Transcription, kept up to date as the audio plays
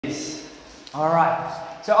All right.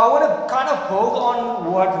 So I want to kind of build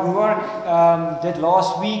on what Ruar did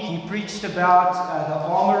last week. He preached about the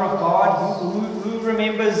armor of God. Who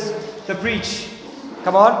remembers the preach?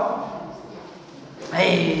 Come on.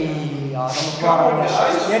 Hey, kom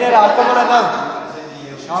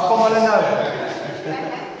hulle nou.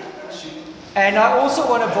 And I also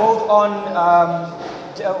want to build on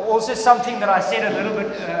also something that I said a little bit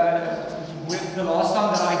with the last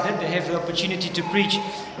time that I did have the opportunity to preach.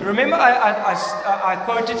 Remember, I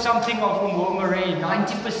quoted something of Murray,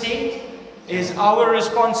 90% is our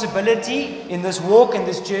responsibility in this walk, in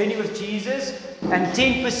this journey with Jesus, and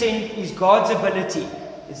 10% is God's ability.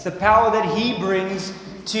 It's the power that He brings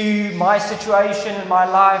to my situation and my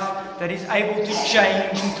life that is able to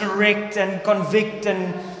change and correct and convict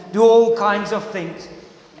and do all kinds of things.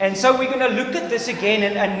 And so we're going to look at this again.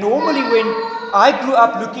 And normally when I grew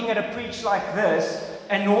up looking at a preach like this,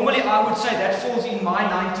 and normally I would say that falls in my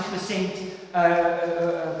 90%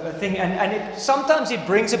 thing. And sometimes it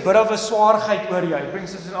brings a bit of a swaarheid oor jou. It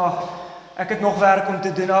brings us, ek het nog werk om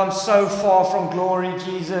te doen. I'm so far from glory,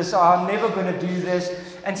 Jesus. I'm never going to do this.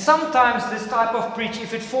 And sometimes this type of preach,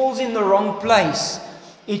 if it falls in the wrong place,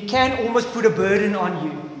 it can almost put a burden on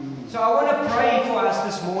you. So I want to pray for us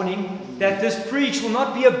this morning that this preach will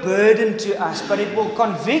not be a burden to us, but it will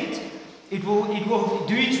convict, it will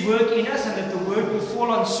do its work in us, and that the word will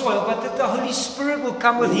fall on soil, but that the Holy Spirit will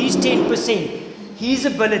come with His 10%, His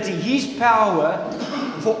ability, His power,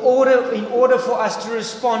 in order for us to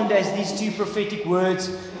respond as these two prophetic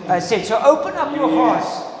words said. So open up your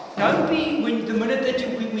hearts. Don't be, when the minute that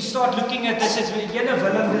we start looking at this, it's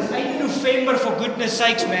Willem, this 8 November, for goodness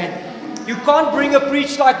sakes, man. You can't bring a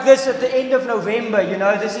preach like this at the end of November, you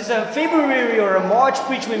know. This is a February or a March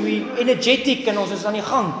preach when we're energetic and ons is aan die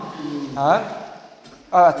gang.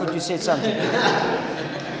 I thought you said something.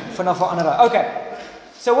 Vanaf 'n ander. Okay.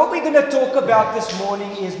 So what we're going to talk about this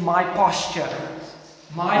morning is my posture.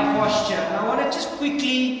 My posture. And I want to just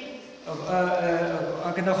quickly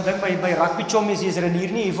ek het nou gedink by rugby chommies is hier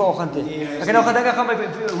nie vanoggend nie. Ek het nou gedink ek gaan by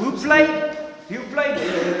who played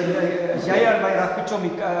jy en my rugby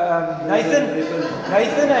chommie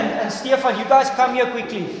Nathan and Stefan, you guys come here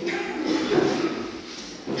quickly.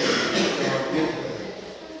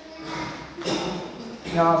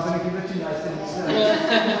 Yeah, I'm going to give it to Nathan.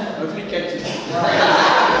 Hopefully catch it.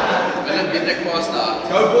 Willem, get that pass now.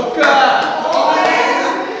 Go Bokke!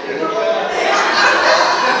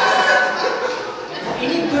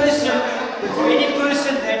 For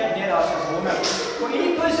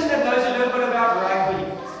any person that knows a little bit about rugby,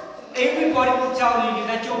 everybody will tell you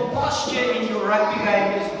that your posture in your rugby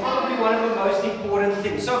game is probably one of the most important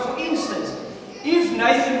things. So for instance, if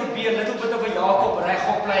Nathan would be a little bit of a Jacob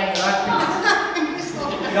Rechel playing rugby,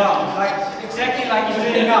 exactly like he's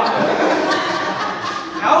doing now.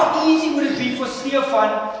 How easy would it be for Stefan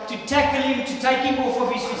to tackle him, to take him off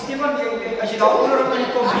of his feet? Stefan, as jy daar onder hom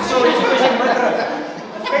kom, hy sou iets vir sy middelrug.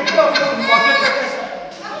 Kyk of hoe maklik dit is.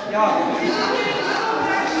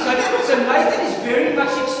 So Nathan is very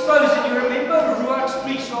much exposed, and you remember Ruak's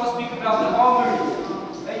preach last week about the armory.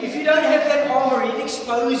 If you don't have that armory, it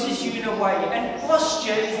exposes you in a way. And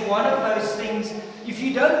posture is one of those things. If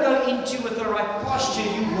you don't go into with the right posture,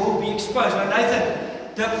 you will be exposed. Now Nathan,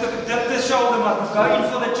 dip the shoulder muscle, go in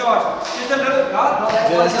for the charge. Just a little,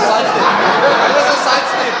 That's a side step. That was a side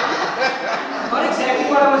step. Not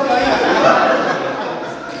exactly what I was going for.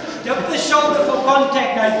 Dip the shoulder for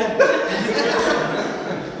contact, Nathan.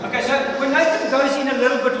 Okay, so when Nathan goes in a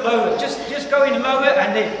little bit lower, just go in lower,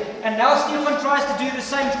 and now Stefan tries to do the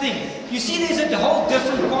same thing. You see, there's a whole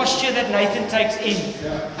different posture that Nathan takes in,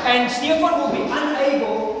 and Stefan will be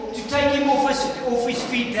unable to take him off his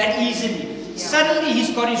feet that easily. Suddenly, he's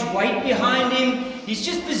got his weight behind him. He's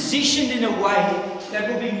just positioned in a way that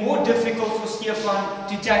will be more difficult for Stefan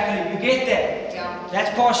to tackle him. You get that? Yeah.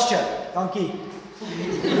 That's posture. Dankie.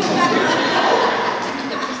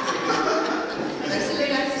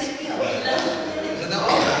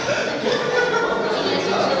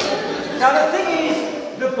 Now the thing is,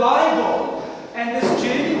 the Bible and this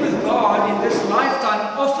journey with God in this lifetime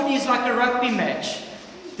often is like a rugby match.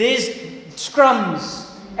 There's scrums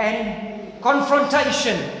and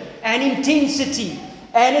confrontation and intensity,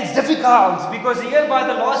 and it's difficult because here by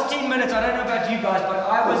the last 10 minutes, I don't know about you guys, but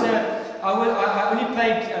I only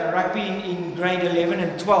played rugby in grade 11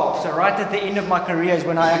 and 12, so right at the end of my career is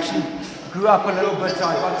when I actually grew up a little bit, so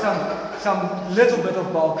I got some little bit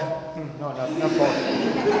of bulk. No bulk.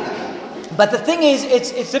 But the thing is,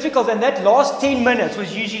 it's difficult, and that last 10 minutes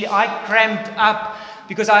was usually I cramped up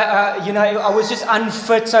because I was just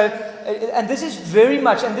unfit. So, and this is very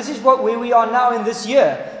much, and this is where we are now in this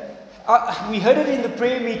year. we heard it in the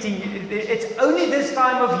prayer meeting. It's only this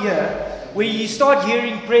time of year where you start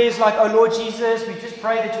hearing prayers like, oh Lord Jesus, we just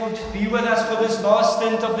pray that you will just be with us for this last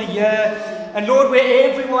stint of the year. And Lord, where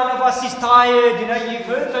every one of us is tired, you've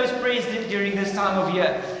heard those prayers during this time of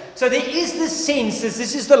year. So there is this sense that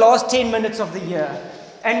this is the last 10 minutes of the year.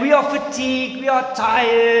 And we are fatigued, we are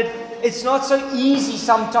tired. It's not so easy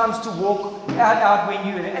sometimes to walk out when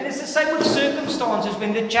you're in. And it's the same with circumstances.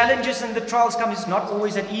 When the challenges and the trials come, it's not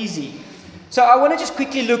always that easy. So I want to just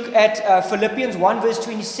quickly look at Philippians 1 verse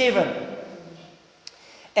 27.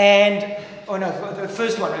 And, the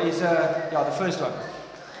first one is, the first one.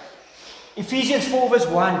 Ephesians 4 verse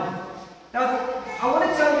 1. Now, I want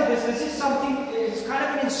to tell you this. This is something, it's kind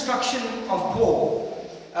of an instruction of Paul.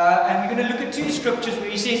 And we're going to look at 2 scriptures where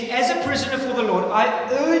he says, as a prisoner for the Lord, I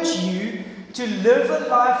urge you to live a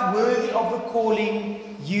life worthy of the calling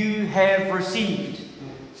you have received.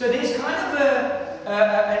 So there's kind of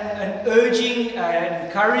an urging, an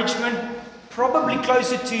encouragement, probably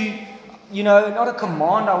closer to, not a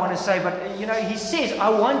command I want to say, but, he says, I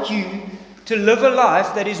want you to live a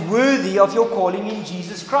life that is worthy of your calling in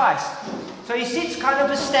Jesus Christ. So he sets kind of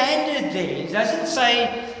a standard there. He doesn't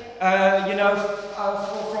say,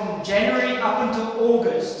 from January up until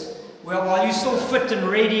August, while you're still fit and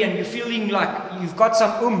ready and you're feeling like you've got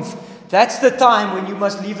some oomph, that's the time when you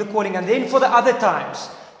must leave the calling. And then for the other times,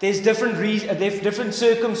 there's different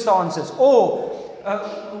circumstances. Or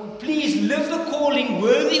please live the calling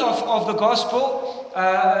worthy of the gospel,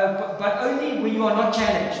 but only when you are not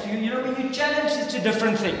challenged. When you're challenged, it's a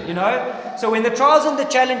different thing, So when the trials and the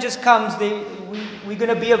challenges comes, we're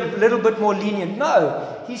going to be a little bit more lenient.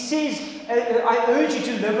 No, he says, I urge you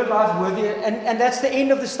to live a life worthy, and that's the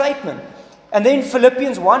end of the statement. And then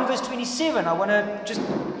Philippians 1 verse 27, I want to just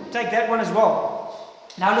take that one as well.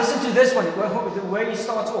 Now listen to this one, where he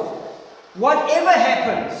starts off. Whatever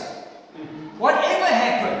happens,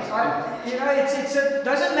 it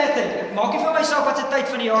doesn't matter. Maak nie vir myself wat se tyd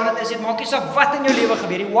van die jaar dit is. Dit maak nie saak wat in jou lewe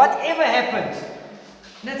gebeur nie. Whatever happens.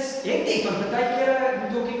 That's hectic, but we're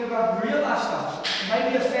talking about real life stuff.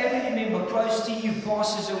 Maybe a family member close to you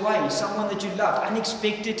passes away, someone that you love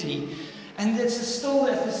unexpectedly, and it's still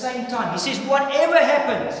at the same time. He says, whatever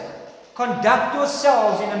happens, conduct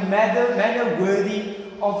yourselves in a manner worthy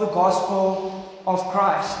of the gospel of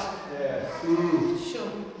Christ. Yeah. Sure.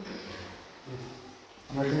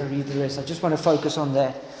 I'm not going to read the rest. I just want to focus on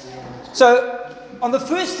that. So, on the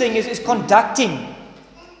first thing is conducting.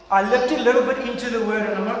 I looked a little bit into the word,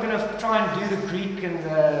 and I'm not going to try and do the Greek and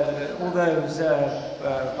all those.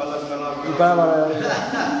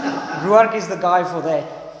 Ruark is the guy for that.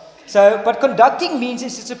 So, but conducting means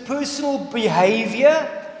it's a personal behavior.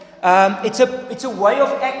 It's a way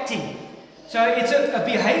of acting. So a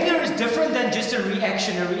behavior is different than just a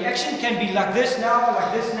reaction. A reaction can be like this now,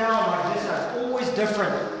 like this now, like this now. It's always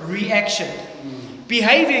different. Reaction.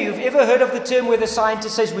 Behavior, you've ever heard of the term where the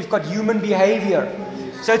scientist says we've got human behavior.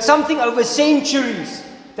 So it's something over centuries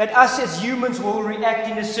that us as humans will react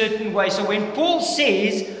in a certain way. So when Paul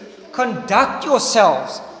says, conduct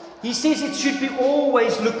yourselves, he says it should be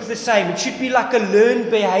always look the same. It should be like a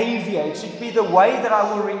learned behavior. It should be the way that I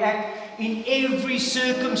will react in every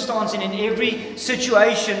circumstance and in every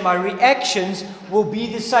situation. My reactions will be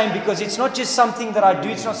the same because it's not just something that I do.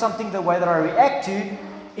 It's not something the way that I react to.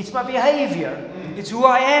 It's my behavior. It's who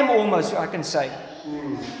I am almost, I can say.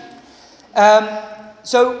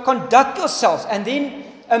 So conduct yourselves, and then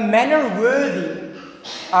a manner worthy.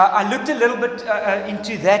 I looked a little bit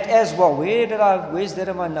into that as well. Where's that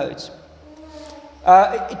in my notes?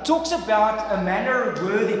 It talks about a manner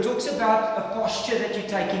worthy. It talks about a posture that you're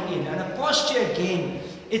taking in, and a posture again.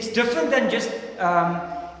 It's different than just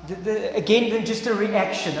than just a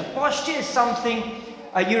reaction. A posture is something.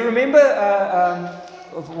 You remember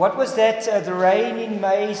what was that? The rain in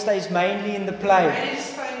May stays mainly in the plain.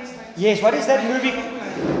 Yes, what is that movie?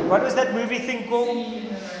 What was that movie thing called?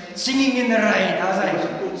 Singing in the Rain. I was like,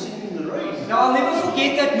 Singing in the Rain. Now I'll never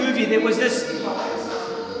forget that movie. There was this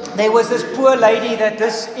poor lady that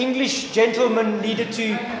this English gentleman needed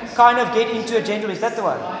to kind of get into a gentleman. Is that the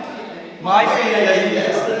one? My Fair Lady.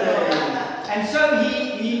 And so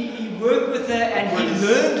he worked with her and he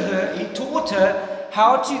learned her, he taught her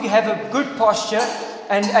how to have a good posture.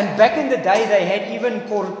 And back in the day they had even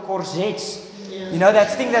corsets. You know, that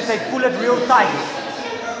thing that they pull it real tight.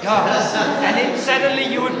 Yeah. And then suddenly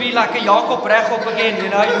you would be like a Jacob Rechop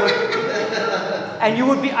again, and you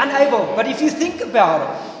would be unable. But if you think about it,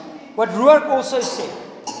 what Ruark also said,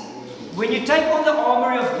 when you take on the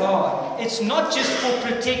armor of God, it's not just for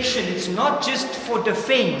protection, it's not just for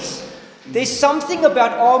defense. There's something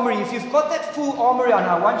about armor. If you've got that full armor on,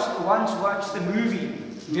 I once watched the movie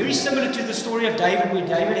Very similar to the story of David, where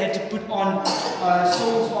David had to put on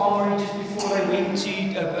Saul's armor just before they went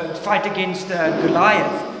to fight against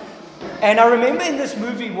Goliath. And I remember in this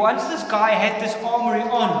movie, once this guy had this armory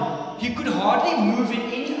on, he could hardly move in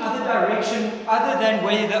any other direction other than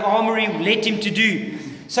where the armory led him to do.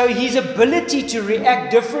 So his ability to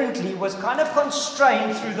react differently was kind of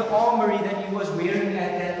constrained through the armory that he was wearing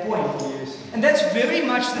at that point. Yes. And that's very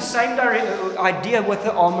much the same idea with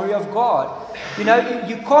the armory of God. You know,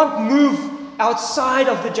 you can't move outside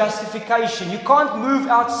of the justification. You can't move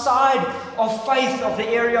outside of faith, of the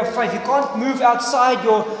area of faith. You can't move outside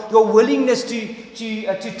your willingness to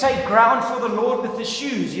take ground for the Lord with the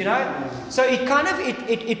shoes, you know. So it kind of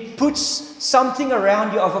it puts something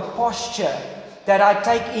around you of a posture that I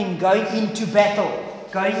take in going into battle,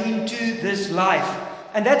 going into this life.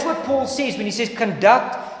 And that's what Paul says when he says,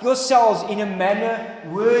 conduct yourselves in a manner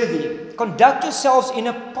worthy. Conduct yourselves in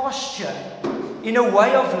a posture, in a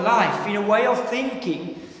way of life, in a way of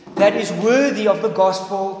thinking that is worthy of the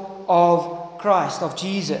gospel of Christ, of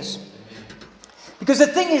Jesus. Because the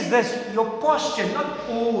thing is this, your posture, not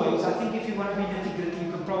always, I think if you want to be nitty-gritty,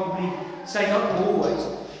 you could probably say not always,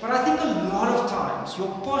 but I think a lot of times your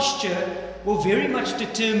posture will very much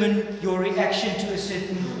determine your reaction to a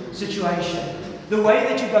certain situation. The way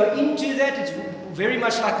that you go into that, it's very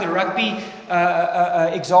much like the rugby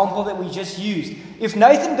example that we just used. If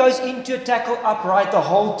Nathan goes into a tackle upright the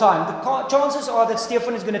whole time, the chances are that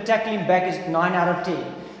Stefan is going to tackle him back is 9 out of 10.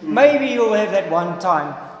 Maybe he'll have that one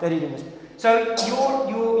time that he didn't. So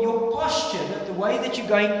your posture, the way that you're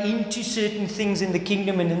going into certain things in the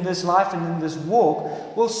kingdom and in this life and in this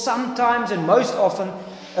walk, will sometimes and most often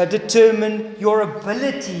determine your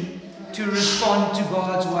ability to respond to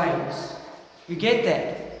God's ways. You get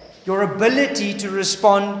that? Your ability to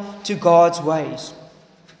respond to God's ways.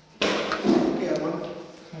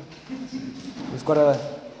 We've got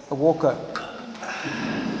a walker.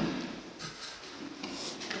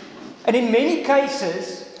 And in many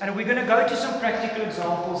cases, and we're going to go to some practical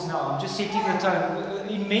examples now, I'm just setting the tone.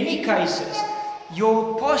 In many cases,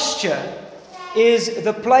 your posture is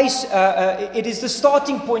the place, it is the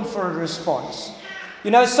starting point for a response. You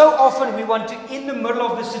know, so often we want to, in the middle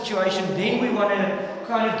of the situation, then we want to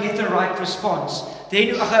kind of get the right response,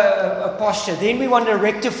 then a posture, then we want to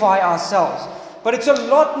rectify ourselves. But it's a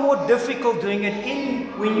lot more difficult doing it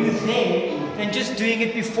when you're there than just doing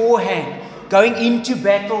it beforehand. Going into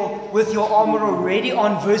battle with your armor already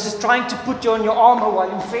on versus trying to put on your armor while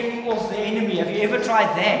you're fending off the enemy. Have you ever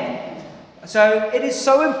tried that? So it is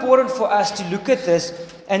so important for us to look at this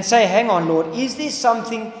and say, hang on, Lord, is there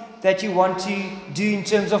something that you want to do in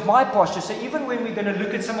terms of my posture? So even when we're going to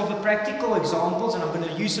look at some of the practical examples, and I'm going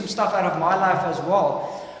to use some stuff out of my life as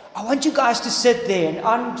well, I want you guys to sit there, and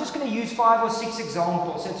I'm just going to use 5 or 6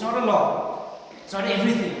 examples. It's not a lot. It's not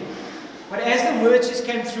everything. But as the words just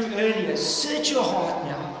came through earlier, search your heart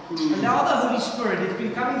now. Allow the Holy Spirit, it's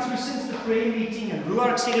been coming through since the prayer meeting, and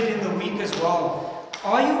Ruark said it in the week as well.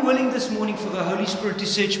 Are you willing this morning for the Holy Spirit to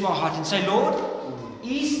search my heart and say, Lord,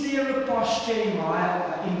 is there a posture in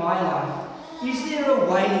my life? Is there a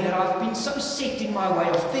way that I've been so set in my way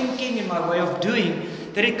of thinking, in my way of doing,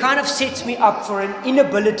 that it kind of sets me up for an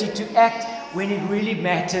inability to act when it really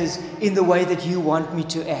matters in the way that you want me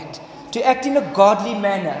to act? To act in a godly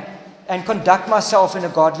manner and conduct myself in a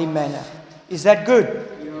godly manner. Is that good?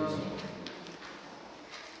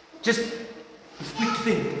 Just a quick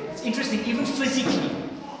thing. It's interesting, even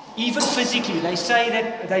physically, they say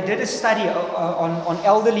that they did a study on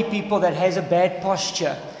elderly people that has a bad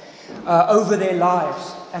posture over their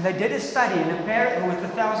lives. And they did a study with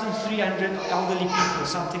 1,300 elderly people,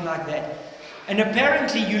 something like that. And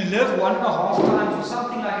apparently you live 1.5 times or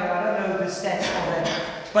something like that. I don't know the stats of that.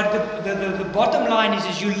 But the bottom line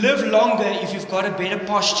is you live longer if you've got a better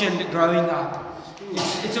posture growing up.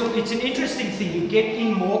 It's an interesting thing. You get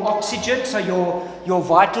in more oxygen, so your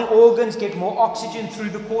vital organs get more oxygen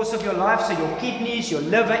through the course of your life. So your kidneys, your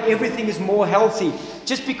liver, everything is more healthy.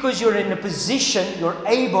 Just because you're in a position, you're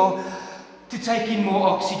able to take in more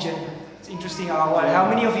oxygen. It's interesting how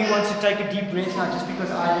many of you want to take a deep breath now just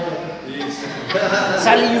because I did it? Yes.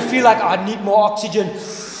 Suddenly you feel like I need more oxygen.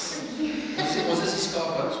 Was this a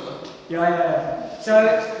Starbucks one? Yeah. So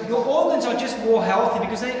your organs are just more healthy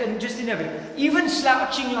because they just in everything. Even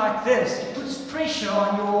slouching like this, it puts pressure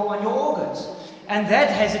on your organs, and that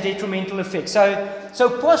has a detrimental effect.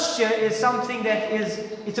 So posture is something that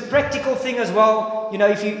it's a practical thing as well. You know,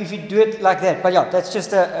 if you do it like that. But yeah, that's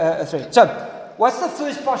just a thing. So what's the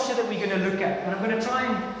first posture that we're going to look at? And I'm going to try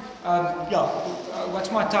and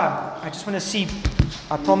what's my time? I just want to see.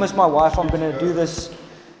 I promised my wife I'm going to do this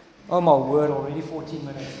Oh my word, already 14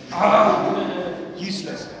 minutes. Oh,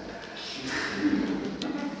 useless.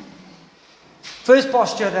 First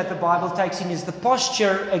posture that the Bible takes in is the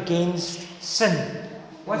posture against sin.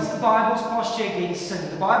 What's the Bible's posture against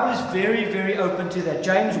sin? The Bible is very, very open to that.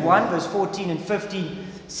 James 1 verse 14 and 15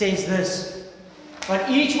 says this: "But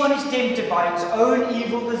each one is tempted by his own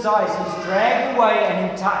evil desires and is dragged away and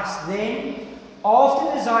enticed. Then,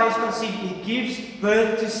 after desire is conceived, it gives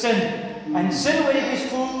birth to sin. And sin, when it is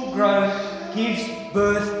full grown, gives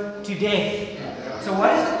birth to death." So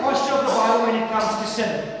what is the posture of the Bible when it comes to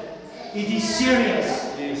sin? It is serious.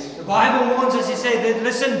 The Bible warns us, it says that,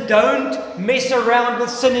 listen, don't mess around with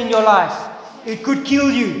sin in your life. It could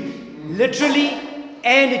kill you, literally,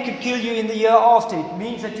 and it could kill you in the year after. It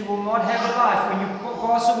means that you will not have a life. When you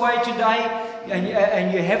pass away today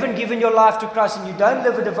and you haven't given your life to Christ and you don't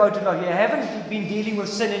live a devoted life, you haven't been dealing with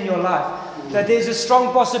sin in your life, that there's a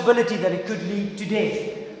strong possibility that it could lead to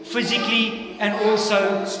death, physically and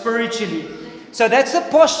also spiritually. So that's the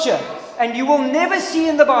posture. And you will never see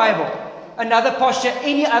in the Bible another posture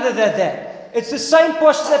any other than that. It's the same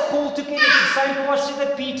posture that Paul took in. It's the same posture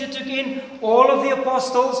that Peter took in. All of the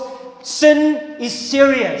apostles. Sin is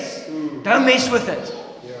serious. Don't mess with it.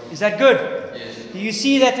 Is that good? Yes. Do you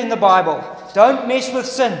see that in the Bible? Don't mess with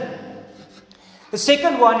sin. The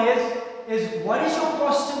second one is what is your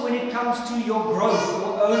posture when it comes to your growth,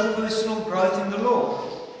 your own personal growth in the Lord?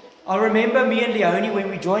 I remember me and Leonie, when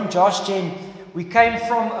we joined Josh Jen, we came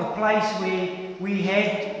from a place where we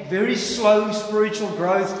had very slow spiritual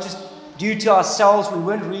growth just due to ourselves. We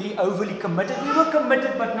weren't really overly committed. We were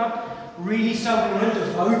committed, but not really so. We weren't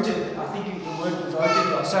devoted. I think the word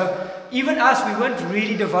devoted was. So even us, we weren't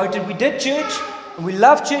really devoted. We did church, and we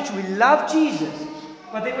loved church. We loved Jesus.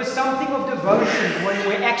 But there was something of devotion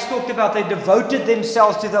when Acts talked about they devoted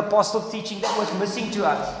themselves to the apostles' teaching that was missing to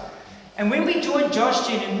us. And when we joined Josh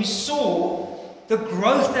Jen and we saw the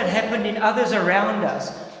growth that happened in others around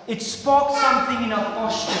us, it sparked something in our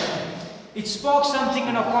posture. It sparked something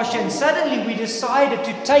in our posture, and suddenly we decided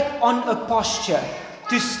to take on a posture.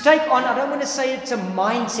 To take on, I don't want to say it's a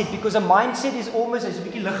mindset, because a mindset is almost as a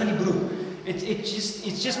bietjie lig in die broek.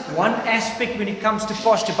 It's just one aspect when it comes to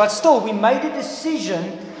posture. But still, we made a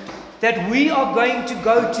decision that we are going to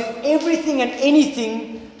go to everything and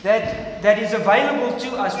anything that is available to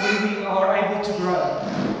us where we are able to grow.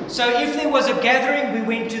 So if there was a gathering, we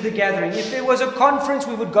went to the gathering. If there was a conference,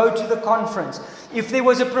 we would go to the conference. If there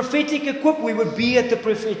was a prophetic equip, we would be at the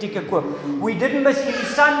prophetic equip. We didn't miss any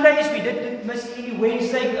Sundays. We didn't miss any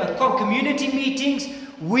Wednesday community meetings.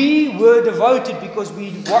 We were devoted because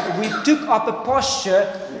we took up a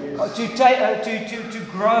posture to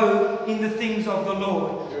grow in the things of the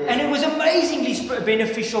Lord. And it was amazingly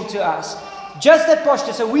beneficial to us. Just that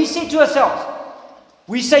posture. So we said to ourselves,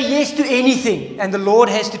 we say yes to anything, and the Lord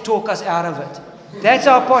has to talk us out of it. That's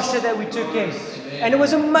our posture that we took in. And it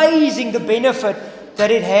was amazing the benefit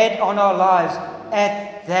that it had on our lives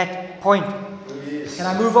at that point. Can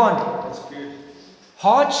I move on?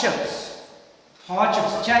 Hardships,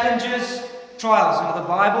 challenges, trials. Now the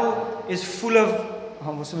Bible is full of,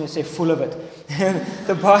 I'm also going to say full of it.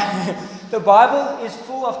 The Bible is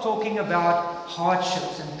full of talking about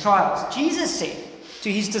hardships and trials. Jesus said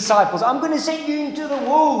to his disciples, I'm going to send you into the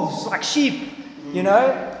wolves like sheep, you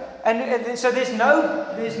know. And so there's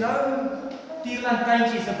no deal and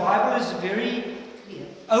thankies. The Bible is very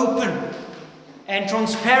open and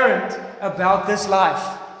transparent about this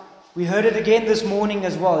life. We heard it again this morning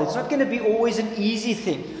as well. It's not going to be always an easy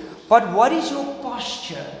thing. But what is your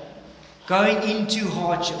posture going into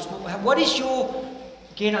hardships? What is your,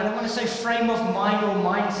 again, I don't want to say frame of mind or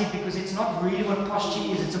mindset, because it's not really what posture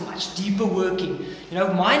is. It's a much deeper working. You know,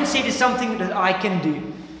 mindset is something that I can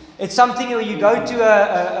do. It's something where you go to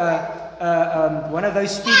one of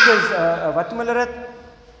those speakers, what noem hulle dit?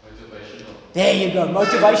 Motivational. There you go,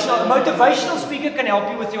 motivational. A motivational speaker can help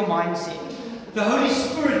you with your mindset. The Holy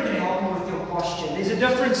Spirit can help you with your posture. There's a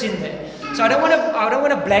difference in that. So I don't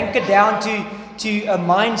want to blanket down to a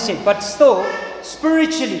mindset, but still,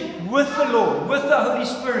 spiritually, with the Lord, with the Holy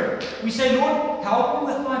Spirit, we say, Lord, help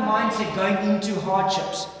me with my mindset going into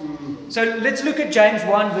hardships. So let's look at James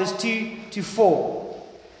 1 verse 2 to 4.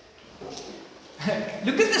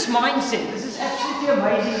 Look at this mindset. This is absolutely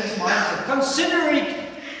amazing, this mindset. Consider it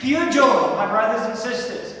pure joy, my brothers and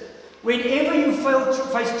sisters, whenever you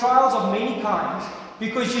face trials of many kinds,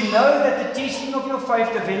 because you know that the testing of your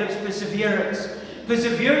faith develops perseverance.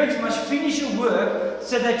 Perseverance must finish your work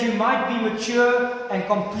so that you might be mature and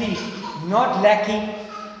complete, not lacking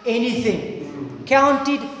anything. Count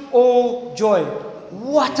it all joy.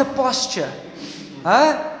 What a posture.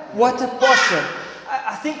 Huh? What a posture.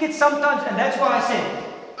 I think it's sometimes, and that's why I said,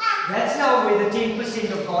 That's now where the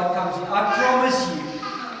 10% of God comes in. I promise you,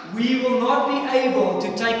 we will not be able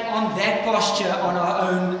to take on that posture on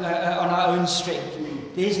our own strength.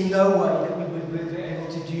 There's no way that we would be able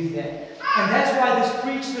to do that. And that's why this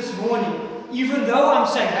preach this morning, even though I'm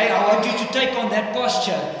saying, hey, I want you to take on that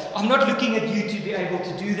posture, I'm not looking at you to be able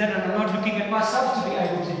to do that, and I'm not looking at myself to be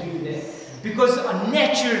able to do that. Because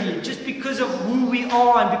naturally, just because of who we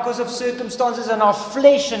are and because of circumstances and our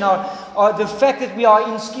flesh and the fact that we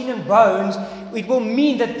are in skin and bones, it will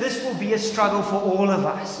mean that this will be a struggle for all of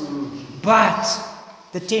us. But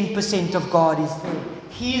the 10% of God is there.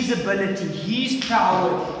 His ability, His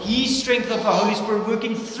power, His strength of the Holy Spirit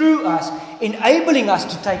working through us, enabling us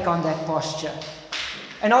to take on that posture.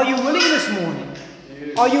 And are you willing this morning?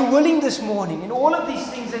 Are you willing this morning, in all of these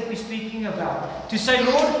things that we're speaking about, to say,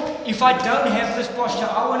 Lord, if I don't have this posture,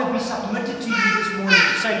 I want to be submitted to you this morning.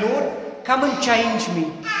 To say, Lord, come and change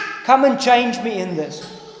me. Come and change me in this.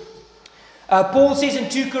 Paul says in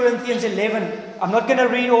 2 Corinthians 11, I'm not going to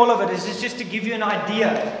read all of it, this is just to give you an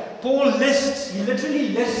idea. Paul he literally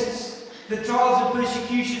lists the trials and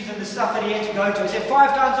persecutions and the stuff that he had to go to. He said, 5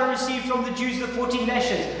 times I received from the Jews the 14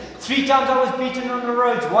 lashes. 3 times I was beaten on the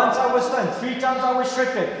roads. Once I was stoned. 3 times I was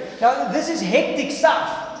shipwrecked. Now, this is hectic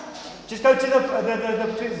stuff. Just go to the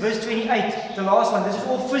verse 28, the last one. This is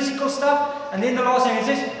all physical stuff. And then the last thing, it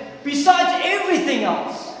says, besides everything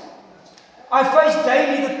else, I face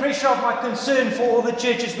daily the pressure of my concern for all the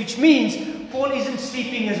churches, which means Paul isn't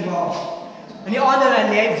sleeping as well. And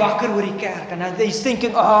he's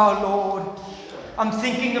thinking, oh Lord, I'm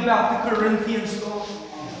thinking about the Corinthians, Lord.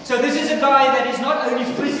 So this is a guy that is not only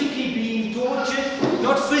physically being tortured,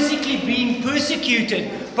 not physically being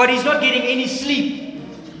persecuted, but he's not getting any sleep.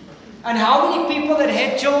 And how many people that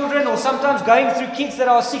had children or sometimes going through kids that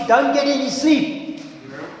are sick don't get any sleep?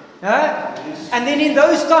 Huh? And then in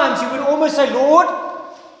those times you would almost say, Lord,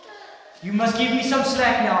 you must give me some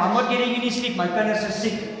slack now. I'm not getting any sleep. My parents are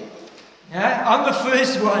sick. Yeah? I'm the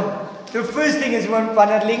first one. The first thing is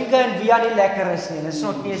wanneer Linka and Via nie lekker is nie. It's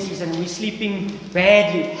not easy and we're sleeping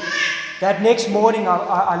badly. That next morning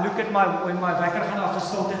I look at when my wekker gaan af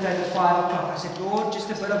stilte tyd at 5 o'clock. I said, Lord, just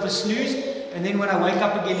a bit of a snooze. And then when I wake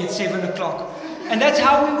up again, it's 7 o'clock. And that's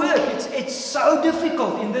how we work. It's so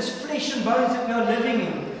difficult in this flesh and bones that we are living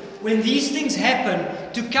in. When these things happen,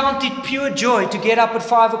 to count it pure joy, to get up at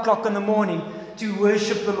 5 o'clock in the morning, to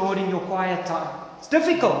worship the Lord in your quiet time. It's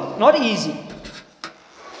difficult, not easy.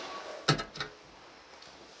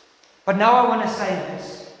 But now I want to say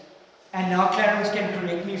this, and now Clarence can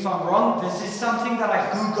correct me if I'm wrong. This is something that I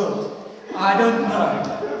Googled. I don't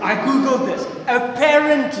know. I Googled this.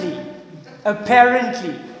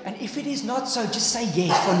 Apparently, and if it is not so, just say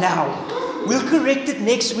yes for now. We'll correct it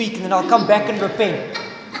next week and then I'll come back and repent.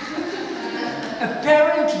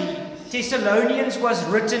 Apparently, Thessalonians was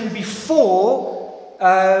written before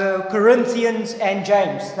Corinthians and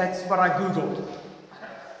James. That's what I Googled.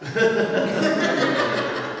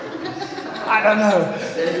 I don't know.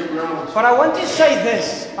 But I want to say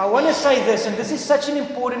this. And this is such an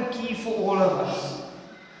important key for all of us.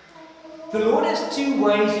 The Lord has 2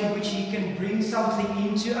 ways in which He can bring something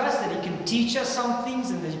into us, that He can teach us some things,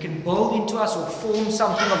 and that He can build into us or form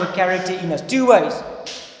something of a character in us. 2 ways.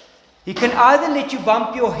 He can either let you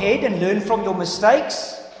bump your head and learn from your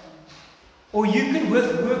mistakes, or you can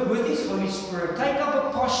work with His Holy Spirit, take up a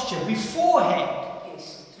posture beforehand,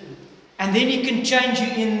 and then He can change you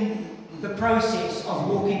in the process of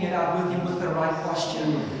walking it out with Him with the right posture.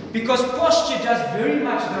 Because posture does very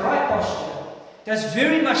much, the right posture, does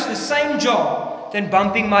very much the same job than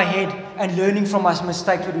bumping my head and learning from my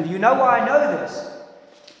mistakes. You know why I know this?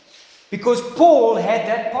 Because Paul had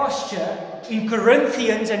that posture in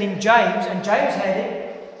Corinthians and in James, and James had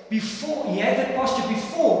it before. He had that posture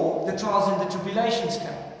before the trials and the tribulations came.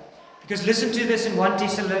 Because listen to this in 1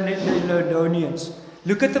 Thessalonians.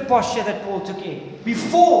 Look at the posture that Paul took in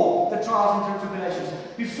before the trials and tribulations,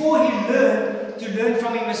 before he learned to learn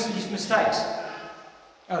from his mistakes.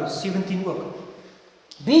 17 work.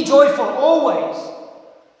 Be joyful always.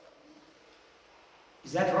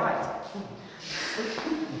 Is that right?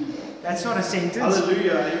 That's not a sentence.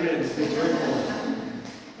 Hallelujah, amen. Be joyful.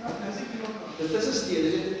 Dit is 'n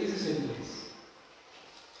stede, dit is 'n sentence.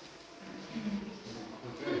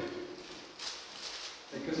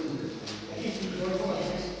 Ek is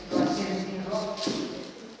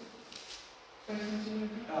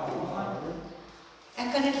Ek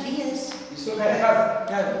kan dit lees.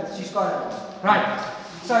 She's got it. Right.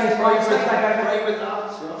 So it's pray with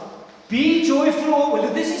us, be joyful.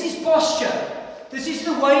 Well, this is his posture. This is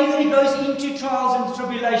the way that he goes into trials and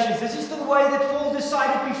tribulations. This is the way that Paul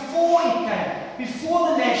decided before he came,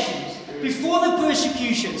 before the nations. Before the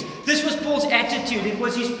persecutions, this was Paul's attitude. It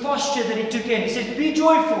was his posture that he took in. He says, be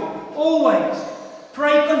joyful, always.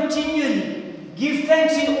 Pray continually. Give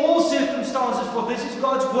thanks in all circumstances, for this is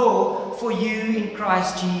God's will for you in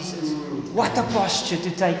Christ Jesus. What a posture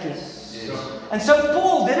to take in. And so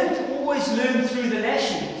Paul didn't always learn through the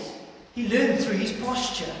lashings. He learned through his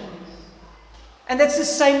posture. And that's the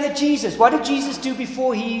same that Jesus. What did Jesus do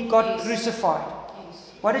before he got crucified?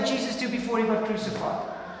 What did Jesus do before he got crucified?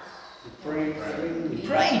 He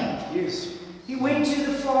prayed. Yes. He went to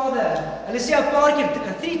the Father. Hulle sê 'n paar keer,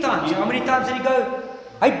 3 times. How many times did he go?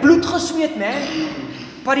 Hy het bloed gesweet, man.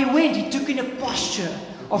 But he went, he took in a posture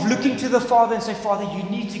of looking to the Father and say, Father, you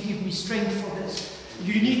need to give me strength for this.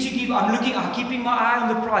 You need to give, I'm keeping my eye on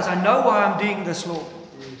the prize. I know why I'm doing this, Lord.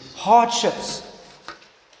 Hardships.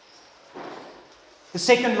 The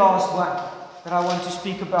second last one that I want to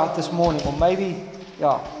speak about this morning, or maybe,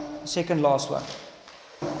 the second last one,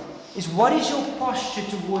 is what is your posture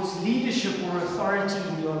towards leadership or authority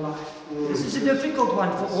in your life? This is a difficult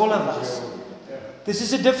one for all of us. This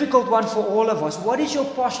is a difficult one for all of us. What is your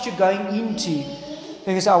posture going into?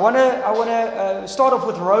 Because I want to start off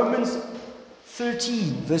with Romans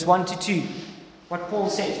 13, verse 1 to 2. What Paul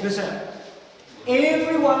says. Listen.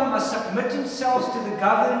 Everyone must submit themselves to the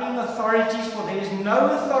governing authorities, for there is no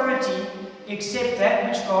authority except that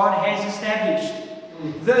which God has established.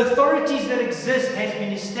 The authorities that exist has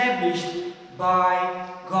been established by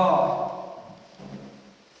God.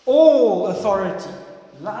 All authority.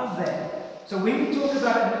 Love that. So when we talk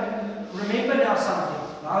about, remember now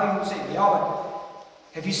something. Now you will say, but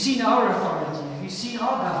have you seen our authority? Have you seen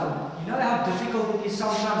our government? You know how difficult it is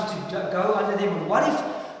sometimes to go under them. What if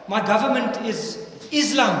my government is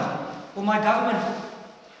Islam? Or my government...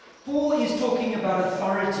 Paul is talking about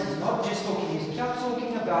authority. He's not just talking, he's not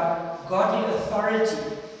talking about godly authority.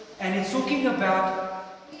 And it's talking about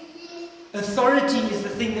authority is the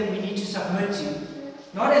thing that we need to submit to.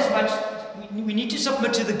 Not as much, we need to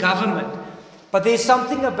submit to the government. But there's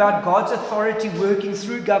something about God's authority working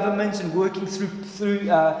through governments and working through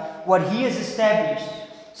what He has established.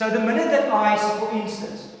 So the minute that for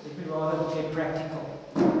instance, let me rather get practical.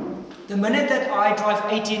 The minute that I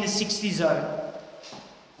drive 80 in a 60 zone,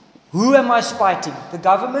 who am I spiting? The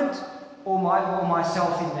government or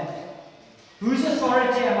myself in that? Whose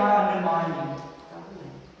authority am I undermining?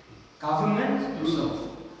 Government?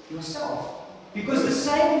 Yourself. Because the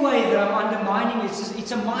same way that I'm undermining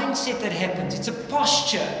it's a mindset that happens. It's a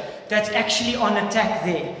posture that's actually on attack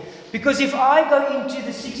there. Because if I go into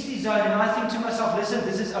the 60 zone and I think to myself, listen,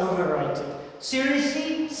 this is overrated.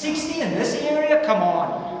 Seriously? 60 in this area? Come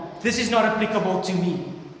on. This is not applicable to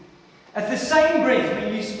me. At the same breath,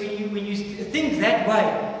 when you think that way,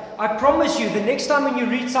 I promise you, the next time when you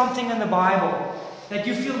read something in the Bible that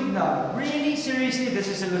you feel, no, really, seriously, this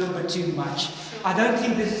is a little bit too much. I don't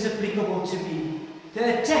think this is applicable to me.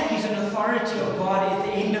 The attack is an authority of God at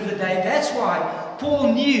the end of the day. That's why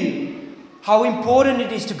Paul knew how important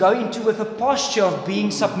it is to go into with a posture of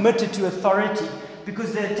being submitted to authority.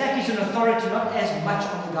 Because the attack is an authority, not as much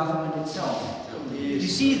on the government itself. You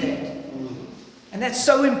see that? And that's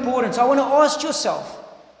so important. So I want to ask yourself,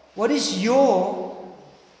 what is your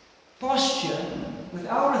posture with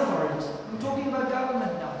our authority? I'm talking about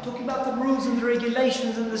government now. I'm talking about the rules and the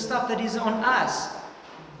regulations and the stuff that is on us.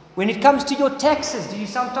 When it comes to your taxes, do you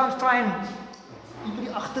sometimes try and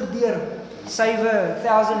save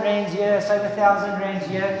 1,000 rands here, save 1,000 rands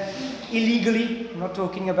here, illegally? I'm not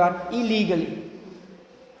talking about illegally.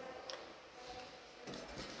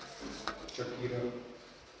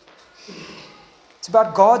 It's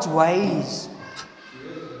about God's ways.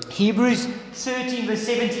 Hebrews 13 verse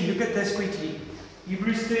 17. Look at this quickly.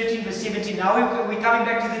 Hebrews 13 verse 17. Now we're coming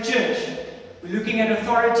back to the church. We're looking at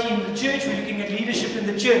authority in the church. We're looking at leadership in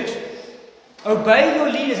the church. Obey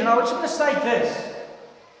your leaders. And I just want to state this.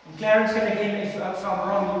 And Clarence can again, if I'm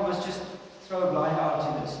wrong, you must just throw a blind eye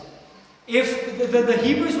to this. If the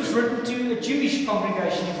Hebrews was written to a Jewish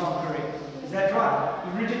congregation, if I'm correct. Is that right?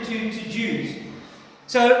 He wrote it to Jews.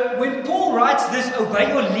 So when Paul writes this, obey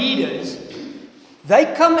your leaders,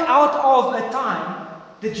 they come out of a time,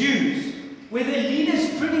 the Jews, where their leaders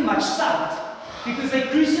pretty much sucked because they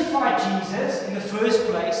crucified Jesus in the first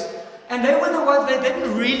place, and they were the ones that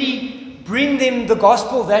didn't really bring them the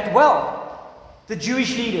gospel that well. The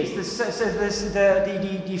Jewish leaders, the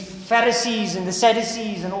Pharisees and the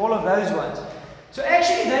Sadducees and all of those ones. So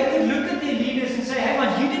actually they could look at their leaders and say, hang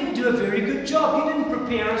on, you didn't do a very good job. You didn't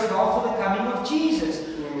prepare us well for the coming of Jesus.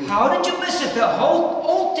 How did you miss it? The whole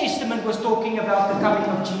Old Testament was talking about the coming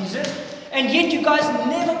of Jesus. And yet you guys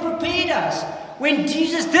never prepared us. When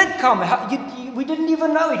Jesus did come, we didn't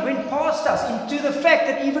even know it. Went past us into the fact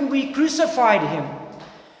that even we crucified him.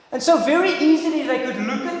 And so very easily they could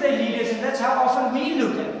look at their leaders, and that's how often we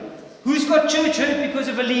look at it. Who's got church hurt because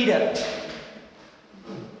of a leader?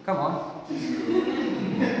 Come on.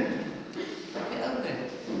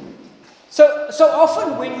 So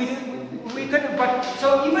often when we could, but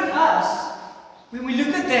so even us, when we look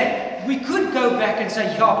at that, we could go back and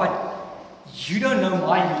say, yeah, but you don't know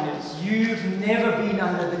my leaders. You've never been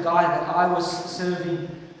under the guy that I was serving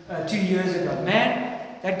 2 years ago.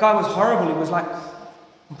 Man, that guy was horrible. He was like,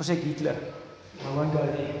 Hitler. I won't go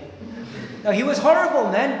there. No, he was horrible,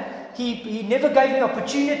 man. He never gave me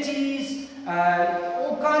opportunities,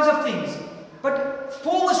 all kinds of things. But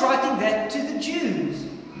Paul was writing that to the Jews.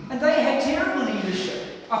 And they had terrible leadership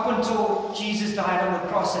up until Jesus died on the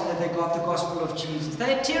cross and that they got the gospel of Jesus.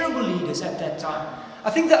 They had terrible leaders at that time. I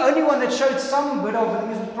think the only one that showed some bit of it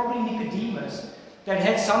was probably Nicodemus, that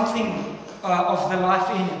had something of the life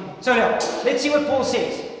in him. So now, let's see what Paul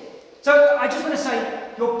says. So I just want to say,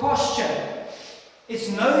 your posture, it's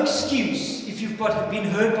no excuse if you've been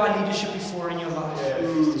hurt by leadership before in your life.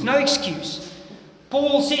 It's no excuse.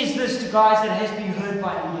 Paul says this to guys that has been hurt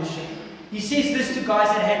by leadership. He says this to guys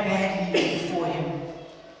that had bad leaders before him.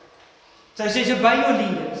 So he says, obey your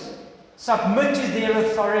leaders. Submit to their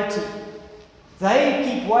authority. They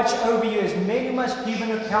keep watch over you, as many must give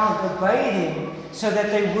an account. Obey them, so that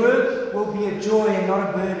their work will be a joy and not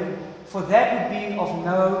a burden. For that would be of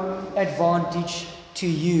no advantage to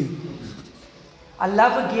you. I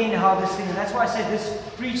love again how this thing, and that's why I said this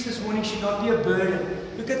preach this morning should not be a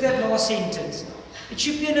burden. Look at that last sentence. It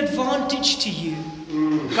should be an advantage to you.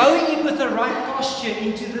 Going in with the right posture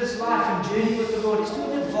into this life and journey with the Lord is to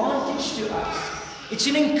an advantage to us. It's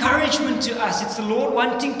an encouragement to us. It's the Lord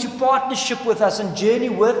wanting to partnership with us and journey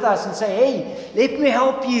with us and say, hey, let me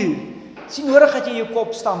help you. It's nie nodig dat jy jou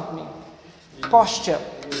kop stamp nie. Posture.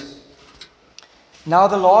 Now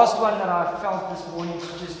the last one that I felt this morning to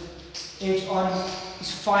just edge on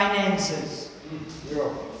is finances.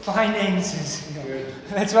 Finances.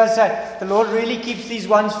 That's what I say. The Lord really keeps these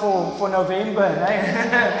ones for November.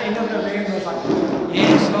 End of November. It's like,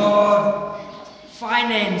 yes, Lord.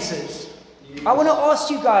 Finances. I want to ask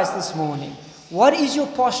you guys this morning, what is your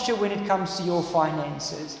posture when it comes to your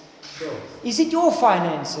finances? Is it your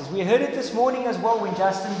finances? We heard it this morning as well when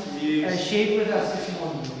Justin shared with us this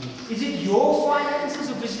morning. Is it your finances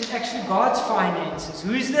or is it actually God's finances?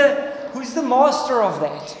 Who's the master of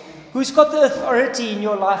that? Who's got the authority in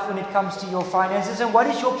your life when it comes to your finances? And what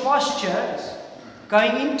is your posture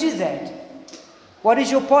going into that? What is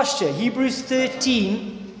your posture? Hebrews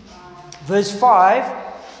 13, verse 5.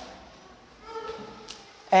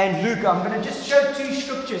 And Luke, I'm going to just show two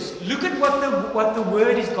scriptures. Look at what the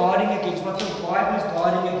word is guarding against, what the Bible is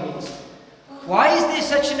guarding against. Why is there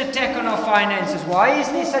such an attack on our finances? Why is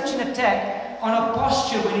there such an attack on our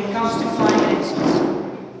posture when it comes to finances?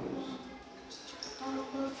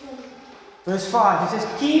 Verse 5, it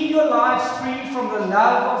says, keep your lives free from the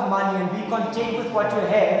love of money and be content with what you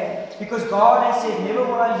have, because God has said, never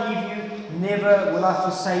will I leave you, never will I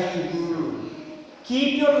forsake you.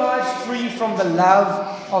 Keep your lives free from the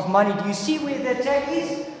love of money. Do you see where the attack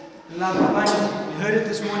is? Love of money. We heard it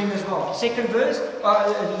this morning as well. Second verse,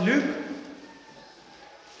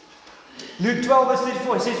 Luke 12 verse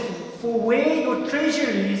 34. It says, for where your treasure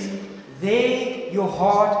is, there your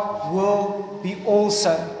heart will be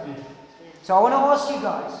also. So I want to ask you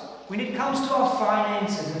guys, when it comes to our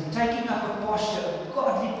finances and taking up a posture, a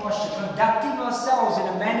godly posture, conducting ourselves in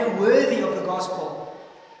a manner worthy of the gospel,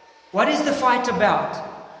 what is the fight about?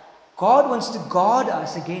 God wants to guard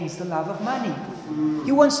us against the love of money.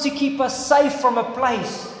 He wants to keep us safe from a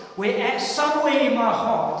place where somewhere in my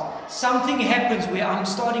heart, something happens where I'm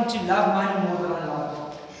starting to love money more than I love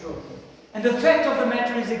God. Sure. And the fact of the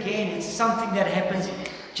matter is, again, it's something that happens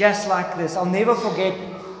just like this. I'll never forget,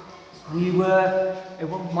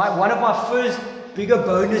 one of my first bigger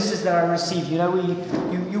bonuses that I received. You know,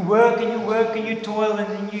 you work and you toil and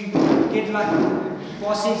then you get like...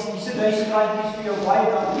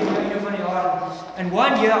 And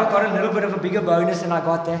one year I got a little bit of a bigger bonus than I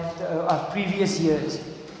got that previous years.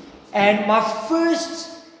 And my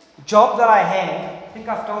first job that I had, I think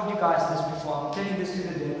I've told you guys this before, I'm telling this to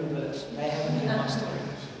the Durban village. They haven't heard my story.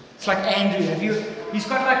 It's like Andrew. He's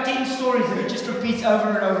got like 10 stories that he just repeats over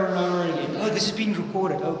and over and over again. Oh, this is being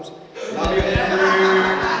recorded. Oops. Love you,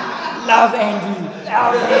 Andrew. Love Andrew.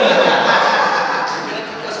 Love Andrew.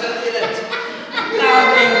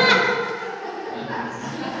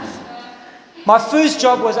 My first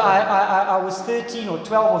job was I was 13 or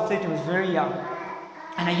 12 or 13, I was very young.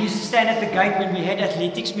 And I used to stand at the gate when we had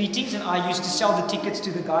athletics meetings, and I used to sell the tickets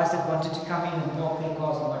to the guys that wanted to come in and park their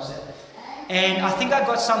cars and watch that. And I think I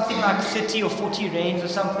got something like 30 or 40 rands or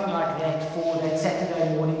something like that for that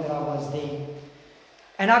Saturday morning that I was there.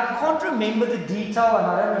 And I can't remember the detail, and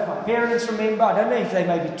I don't know if my parents remember. I don't know if they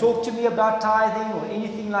maybe talked to me about tithing or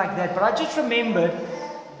anything like that. But I just remembered,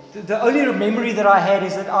 the only memory that I had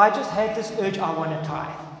is that I just had this urge, I want to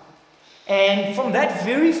tithe. And from that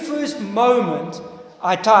very first moment,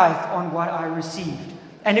 I tithed on what I received.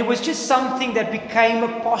 And it was just something that became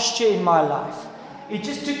a posture in my life. It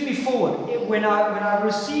just took me forward. When I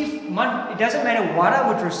received money, it doesn't matter what I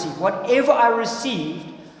would receive. Whatever I received,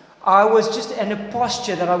 I was just in a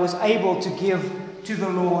posture that I was able to give to the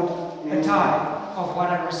Lord a tithe of what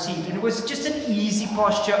I received. And it was just an easy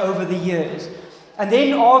posture over the years. And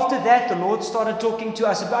then after that, the Lord started talking to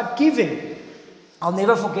us about giving. I'll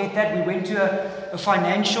never forget that. We went to a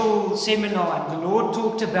financial seminar, and the Lord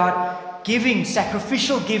talked about giving,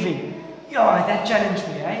 sacrificial giving. Yeah, that challenged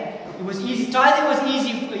me, eh? It was easy. Tithing was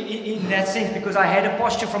easy in that sense because I had a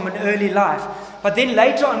posture from an early life. But then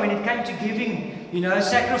later on, when it came to giving,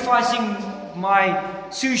 sacrificing my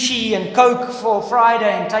sushi and Coke for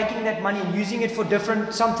Friday and taking that money and using it for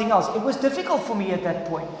something else, it was difficult for me at that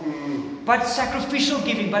point. But sacrificial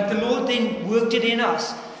giving, but the Lord then worked it in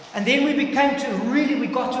us. And then we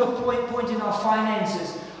got to a point in our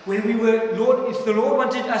finances where we were, Lord, if the Lord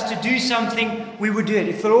wanted us to do something, we would do it.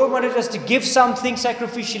 If the Lord wanted us to give something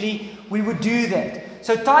sacrificially, we would do that.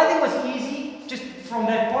 So tithing was easy, just from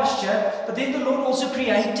that posture, but then the Lord also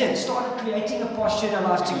started creating a posture in our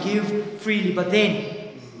lives to give freely. But then,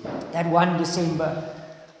 that one December,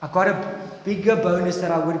 I got a bigger bonus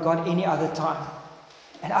than I would have got any other time.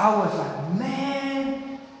 And I was like,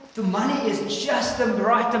 man, the money is just the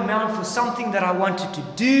right amount for something that I wanted to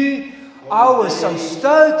do. I was so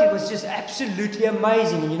stoked. It was just absolutely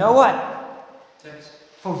amazing. And you know what?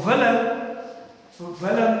 For Willem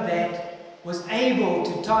that was able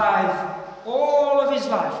to tithe all of his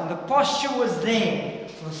life, and the posture was there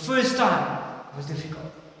for the first time, it was difficult.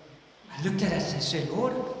 I looked at it and I said,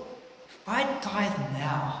 Lord, if I tithe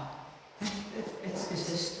now, it's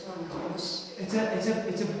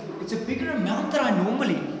a bigger amount than I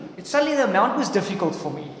normally. Suddenly the amount was difficult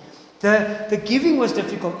for me. The giving was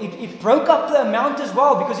difficult. It broke up the amount as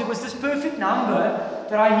well, because it was this perfect number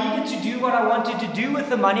that I needed to do what I wanted to do with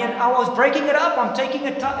the money, and I was breaking it up. I'm taking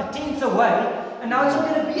a tenth away, and now it's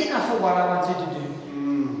not going to be enough for what I wanted to do.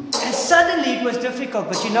 And suddenly it was difficult.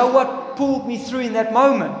 But you know what pulled me through in that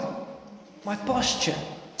moment? My posture.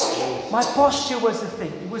 My posture was the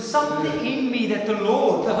thing. It was something in me that the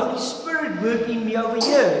Lord, the Holy Spirit, worked in me over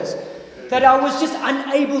years that I was just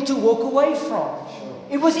unable to walk away from.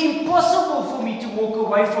 It was impossible for me to walk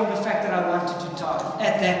away from the fact that I wanted to tithe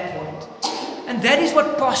at that point. And that is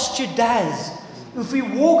what posture does. If we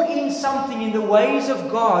walk in something in the ways of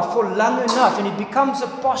God for long enough, and it becomes a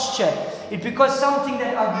posture, it becomes something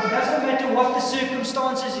that it doesn't matter what the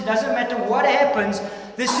circumstances, it doesn't matter what happens,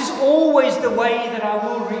 this is always the way that I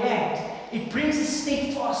will react. It brings a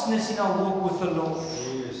steadfastness in our walk with the Lord.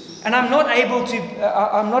 And I'm not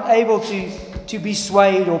able to be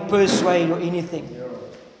swayed or persuaded or anything.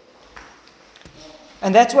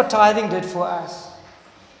 And that's what tithing did for us.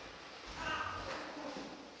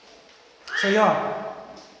 So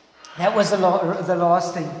that was the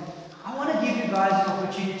last thing. I want to give you guys an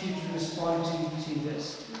opportunity to respond to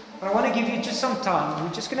this. But I want to give you just some time.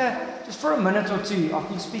 We're just for a minute or two. I've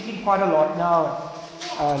been speaking quite a lot now.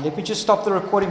 Let me just stop the recording.